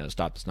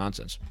 stop this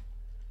nonsense.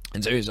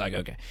 And so he's like,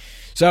 okay.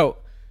 So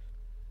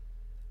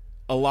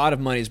a lot of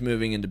money is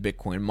moving into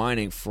Bitcoin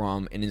mining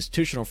from an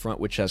institutional front,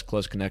 which has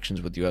close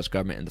connections with the U.S.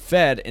 government and the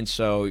Fed. And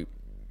so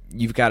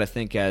you've got to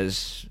think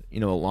as, a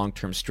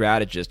long-term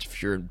strategist,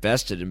 if you're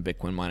invested in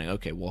Bitcoin mining,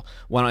 okay, well,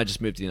 why don't I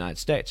just move to the United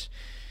States?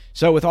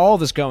 So with all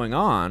this going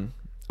on,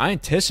 I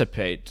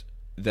anticipate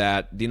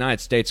that the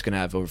United States is going to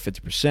have over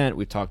 50%.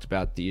 We've talked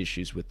about the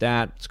issues with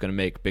that. It's going to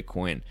make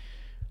Bitcoin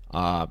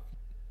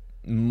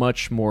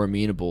much more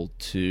amenable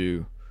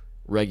to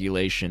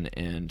regulation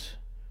and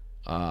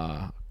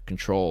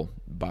control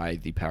by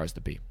the powers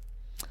that be.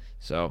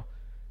 So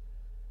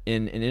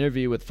in an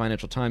interview with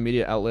Financial Times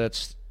media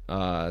outlets,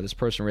 this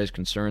person raised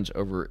concerns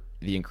over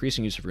the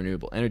increasing use of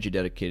renewable energy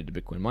dedicated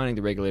to Bitcoin mining.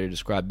 The regulator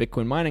described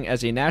Bitcoin mining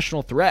as a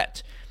national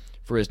threat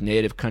for his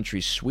native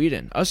country,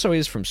 Sweden. Oh, so he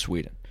is from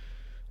Sweden.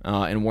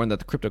 And warned that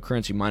the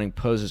cryptocurrency mining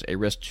poses a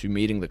risk to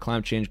meeting the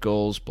climate change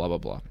goals, blah, blah,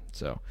 blah.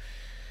 So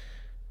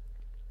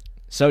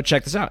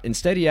check this out.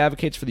 Instead, he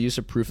advocates for the use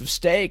of proof of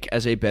stake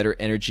as a better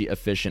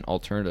energy-efficient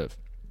alternative.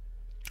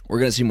 We're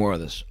going to see more of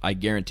this. I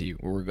guarantee you,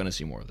 we're going to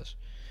see more of this.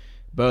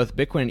 Both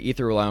Bitcoin and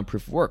Ether rely on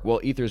proof of work. Well,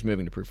 Ether is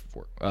moving to proof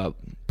of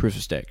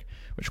stake,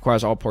 which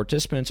requires all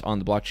participants on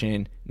the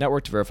blockchain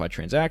network to verify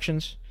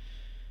transactions.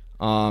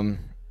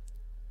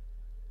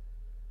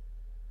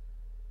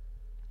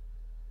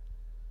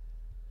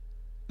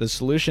 the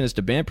solution is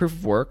to ban proof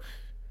of work.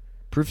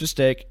 Proof of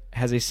stake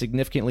has a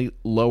significantly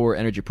lower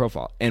energy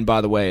profile. And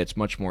by the way, it's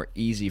much more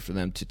easy for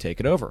them to take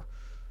it over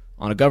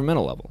on a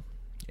governmental level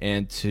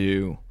and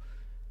to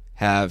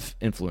have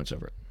influence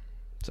over it.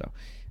 So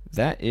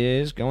that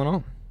is going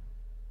on.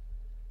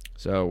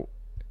 So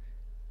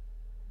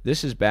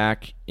this is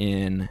back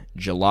in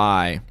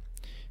July,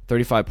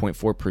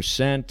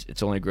 35.4%.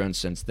 It's only grown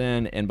since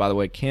then. And by the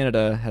way,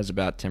 Canada has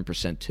about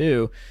 10%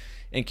 too.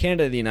 And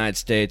Canada and the United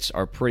States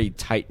are pretty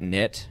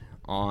tight-knit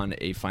on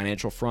a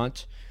financial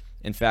front.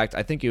 In fact,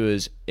 I think it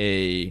was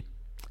a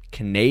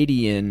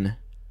Canadian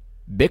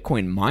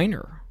Bitcoin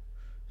miner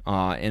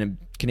and a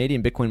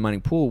Canadian Bitcoin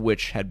mining pool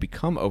which had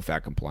become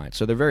OFAC compliant.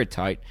 So they're very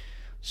tight.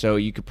 So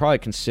you could probably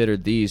consider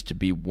these to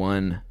be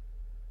one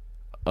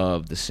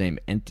of the same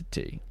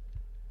entity.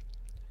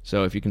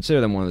 So if you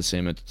consider them one of the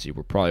same entity,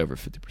 we're probably over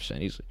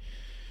 50% easily.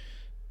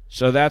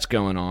 So that's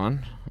going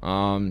on.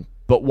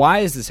 But why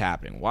is this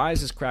happening? Why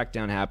is this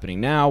crackdown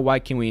happening now? Why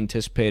can we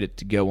anticipate it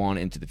to go on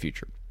into the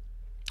future?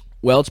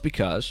 Well, it's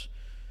because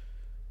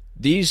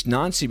these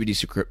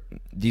non-CBDC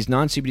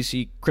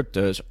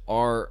cryptos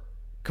are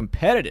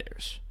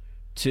competitors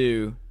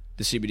to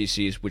the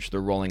CBDCs which they're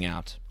rolling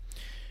out.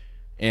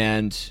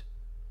 And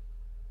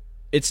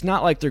it's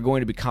not like they're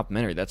going to be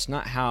complementary. That's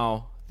not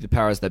how the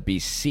powers that be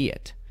see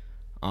it.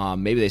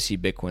 Maybe they see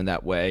Bitcoin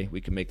that way.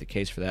 We can make the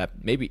case for that.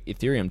 Maybe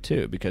Ethereum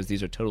too, because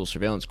these are total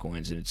surveillance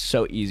coins, and it's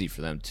so easy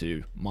for them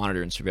to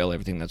monitor and surveil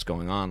everything that's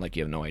going on like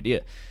you have no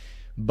idea.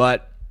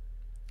 But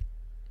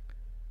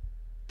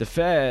the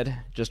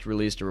Fed just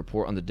released a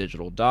report on the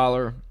digital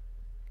dollar.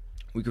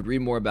 We could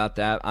read more about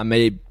that. I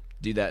may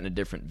do that in a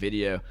different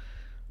video.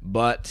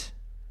 But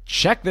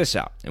check this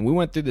out. And we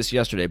went through this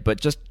yesterday, but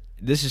just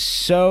this is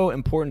so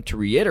important to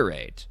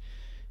reiterate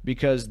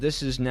because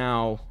this is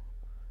now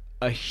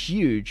a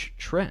huge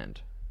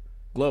trend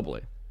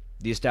globally,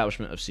 the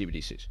establishment of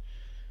CBDCs.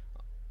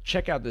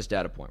 Check out this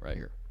data point right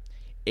here.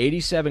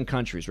 87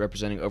 countries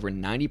representing over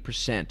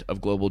 90%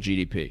 of global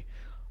GDP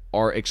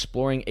are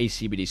exploring a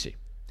CBDC.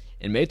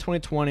 In May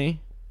 2020,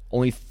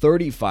 only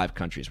 35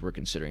 countries were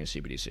considering a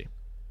CBDC.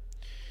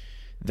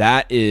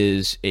 That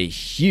is a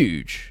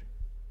huge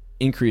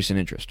increase in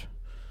interest.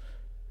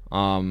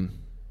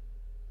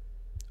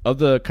 Of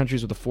the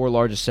countries with the 4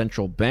 largest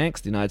central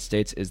banks, the United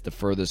States is the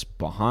furthest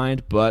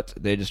behind, but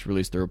they just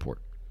released their report.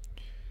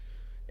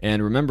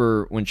 And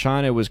remember, when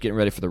China was getting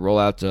ready for the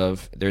rollout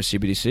of their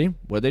CBDC,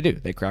 what did they do?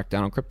 They cracked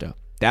down on crypto.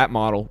 That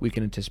model we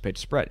can anticipate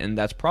to spread, and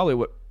that's probably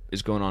what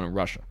is going on in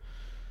Russia.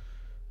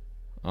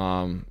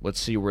 Let's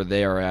see where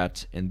they are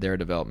at in their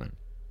development.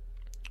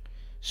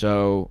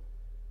 So,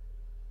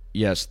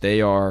 yes, they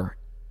are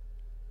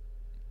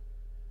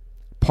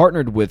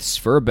partnered with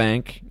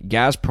Sberbank,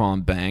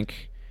 Gazprom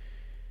Bank,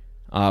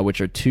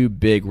 which are 2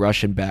 big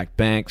Russian-backed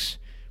banks,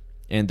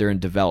 and they're in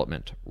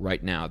development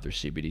right now. They're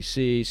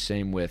CBDC,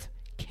 same with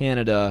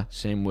Canada,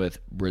 same with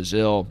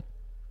Brazil,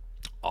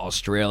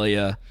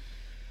 Australia,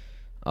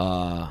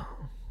 Palau,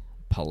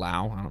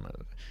 I don't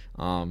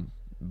know.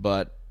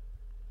 But,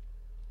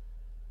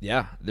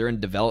 yeah, they're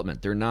in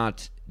development. They're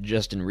not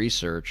just in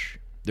research.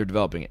 They're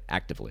developing it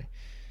actively.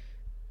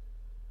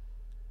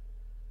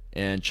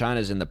 And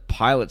China's in the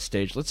pilot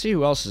stage. Let's see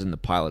who else is in the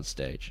pilot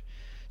stage.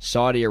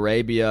 Saudi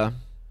Arabia.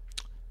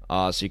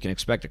 So you can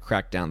expect a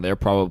crackdown there,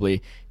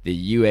 probably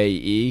the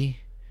UAE.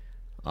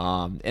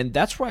 And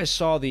that's where I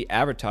saw the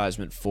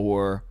advertisement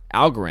for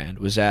Algorand,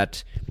 was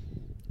at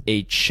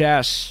a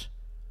chess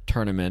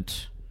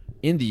tournament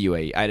in the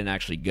UAE. I didn't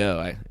actually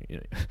go.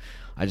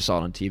 I just saw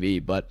it on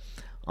TV. But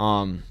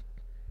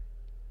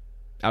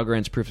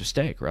Algorand's proof of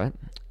stake, right?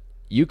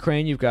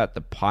 Ukraine, you've got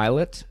the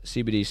pilot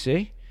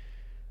CBDC.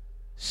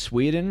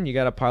 Sweden, you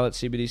got a pilot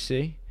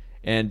CBDC.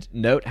 And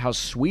note how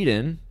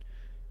Sweden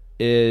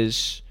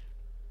is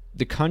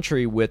the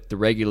country with the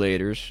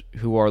regulators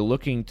who are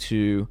looking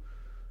to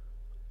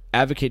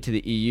advocate to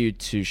the EU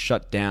to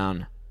shut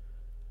down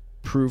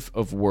proof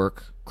of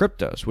work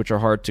cryptos, which are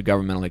hard to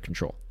governmentally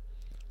control.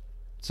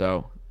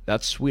 So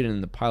that's Sweden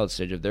in the pilot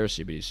stage of their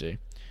CBDC.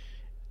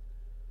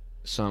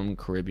 Some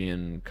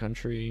Caribbean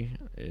country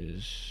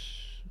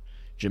is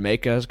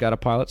Jamaica has got a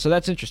pilot. So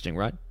that's interesting,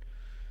 right?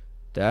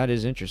 That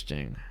is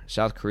interesting.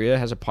 South Korea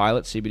has a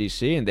pilot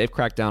CBDC, and they've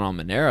cracked down on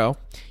Monero.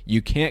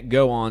 You can't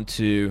go on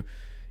to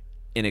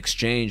an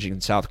exchange in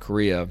South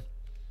Korea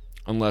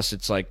unless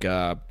it's like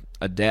a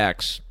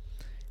DEX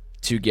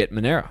to get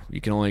Monero.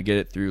 You can only get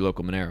it through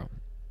local Monero.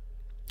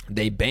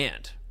 They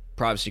banned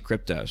privacy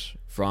cryptos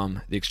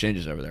from the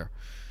exchanges over there.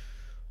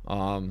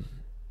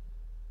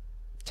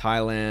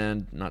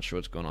 Thailand, not sure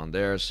what's going on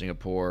there.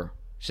 Singapore,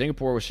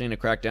 we're seeing a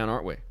crackdown,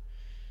 aren't we?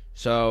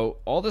 So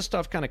all this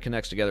stuff kind of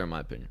connects together, in my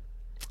opinion.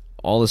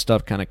 All this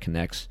stuff kind of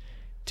connects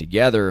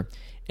together.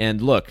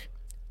 And look,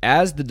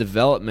 as the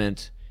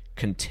development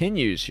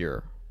continues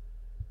here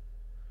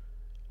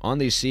on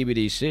these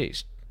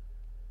CBDCs,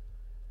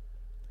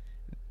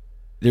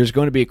 there's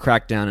going to be a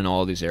crackdown in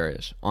all of these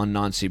areas on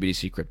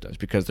non-CBDC cryptos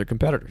because they're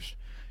competitors.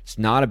 It's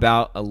not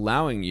about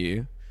allowing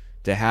you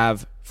to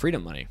have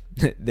freedom money.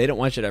 They don't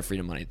want you to have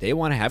freedom money. They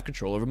want to have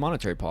control over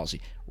monetary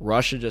policy.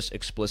 Russia just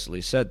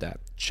explicitly said that.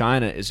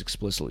 China is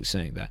explicitly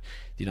saying that.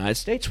 The United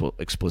States will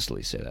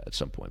explicitly say that at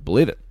some point.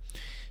 Believe it.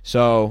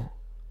 So,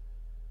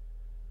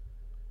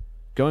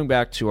 going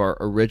back to our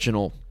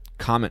original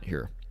comment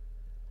here,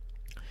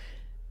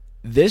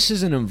 this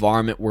is an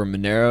environment where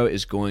Monero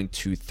is going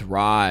to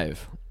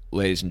thrive,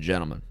 ladies and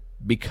gentlemen,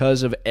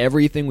 because of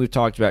everything we've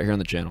talked about here on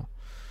the channel.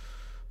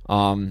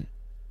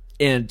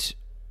 And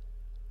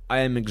I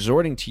am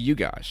exhorting to you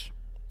guys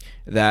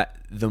that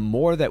the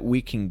more that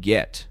we can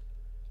get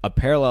a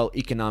parallel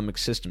economic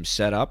system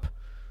set up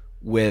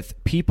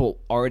with people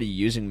already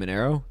using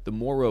Monero, the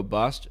more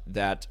robust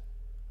that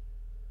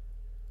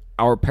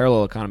our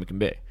parallel economy can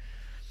be.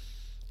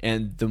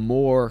 And the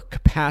more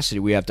capacity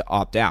we have to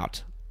opt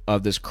out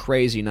of this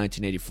crazy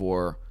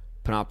 1984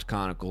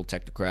 panopticonical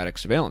technocratic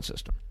surveillance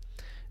system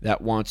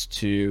that wants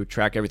to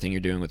track everything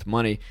you're doing with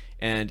money.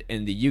 And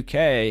in the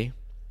UK,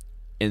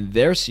 in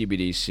their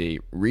CBDC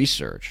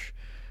research,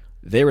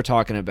 they were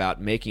talking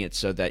about making it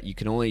so that you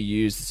can only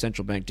use the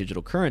central bank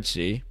digital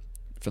currency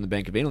from the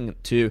Bank of England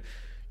to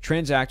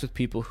transact with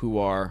people who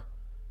are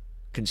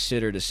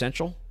considered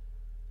essential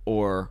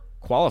or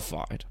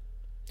qualified,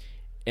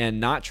 and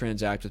not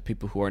transact with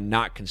people who are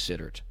not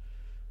considered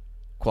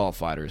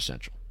qualified or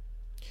essential.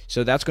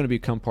 So that's going to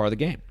become part of the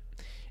game.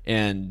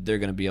 And they're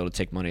going to be able to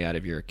take money out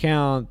of your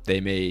account. They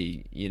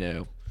may,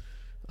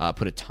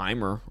 put a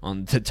timer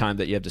on the time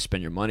that you have to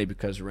spend your money,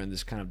 because we're in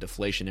this kind of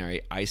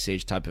deflationary ice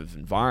age type of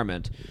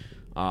environment,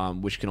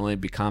 which can only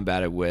be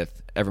combated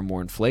with ever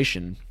more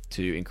inflation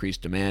to increase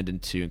demand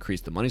and to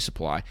increase the money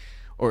supply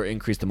or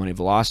increase the money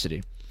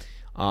velocity.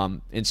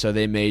 And so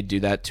they may do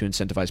that to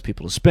incentivize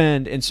people to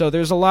spend. And so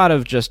there's a lot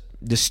of just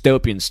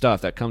dystopian stuff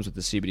that comes with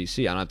the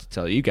CBDC. I don't have to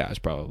tell you guys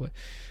probably.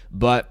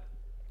 But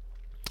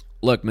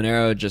look,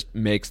 Monero just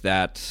makes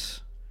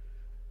that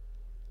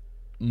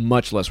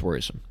much less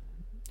worrisome,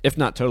 if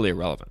not totally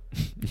irrelevant.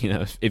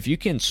 If you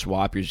can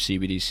swap your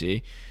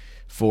CBDC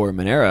for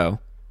Monero,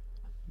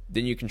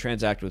 then you can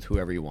transact with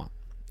whoever you want.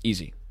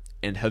 Easy.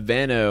 And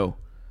Havano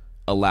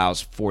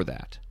allows for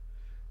that.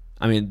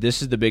 I mean,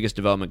 this is the biggest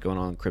development going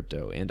on in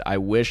crypto, and I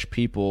wish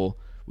people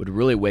would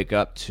really wake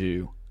up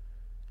to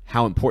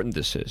how important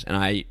this is. And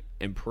I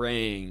am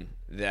praying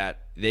that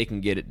they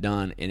can get it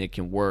done and it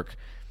can work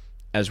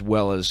as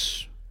well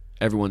as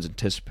everyone's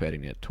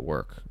anticipating it to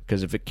work.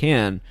 Because if it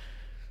can,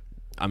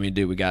 I mean,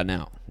 dude, we got an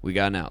out. We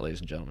got an out, ladies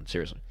and gentlemen.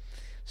 Seriously.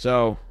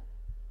 So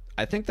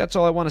I think that's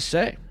all I want to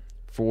say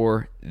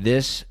for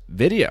this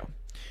video.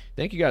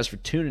 Thank you guys for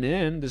tuning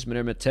in. This is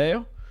Monero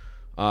Mateo.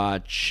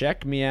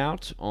 Check me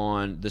out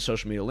on the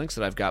social media links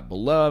that I've got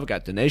below. I've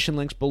got donation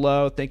links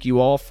below. Thank you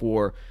all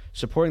for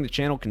supporting the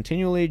channel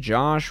continually.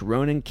 Josh,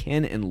 Ronan,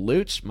 Ken, and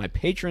Lutz, my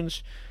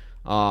patrons.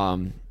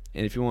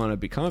 And if you want to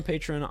become a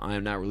patron, I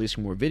am now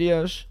releasing more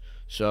videos.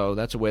 So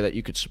that's a way that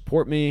you could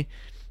support me.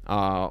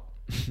 I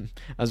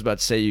was about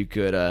to say you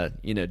could,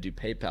 do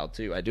PayPal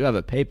too. I do have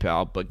a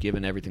PayPal, but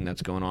given everything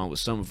that's going on with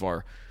some of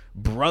our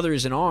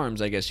brothers in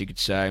arms, I guess you could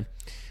say,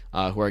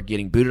 who are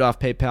getting booted off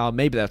PayPal,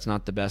 maybe that's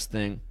not the best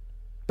thing.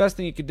 Best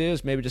thing you could do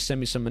is maybe just send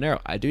me some Monero.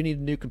 I do need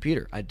a new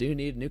computer. I do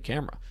need a new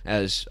camera,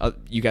 as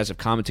you guys have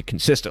commented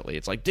consistently.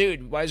 It's like,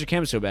 dude, why is your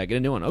camera so bad? Get a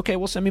new one. Okay,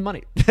 well, send me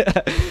money.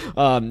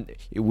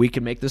 We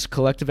can make this a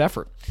collective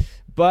effort.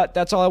 But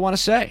that's all I want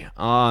to say.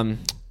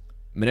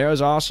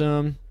 Monero's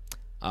awesome.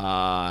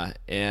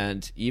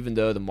 And even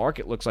though the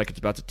market looks like it's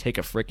about to take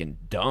a freaking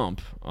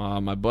dump,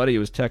 my buddy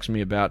was texting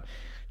me about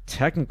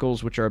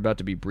technicals which are about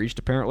to be breached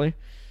apparently.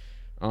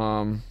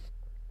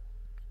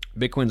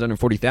 Bitcoin's under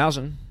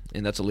 40,000,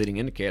 and that's a leading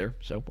indicator.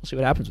 So we'll see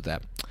what happens with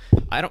that.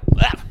 I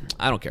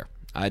don't care.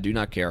 I do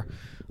not care.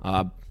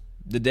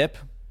 The dip,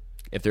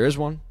 if there is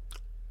one,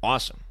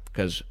 awesome.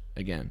 Because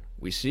again,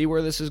 we see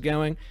where this is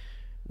going.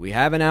 We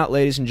have an out,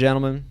 ladies and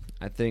gentlemen.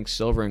 I think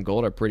silver and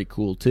gold are pretty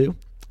cool too,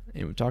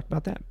 and we talked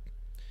about that.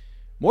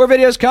 More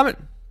videos coming.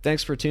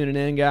 Thanks for tuning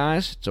in,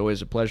 guys. It's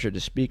always a pleasure to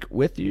speak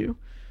with you.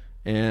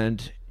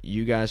 And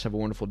you guys have a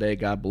wonderful day.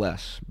 God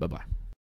bless. Bye-bye.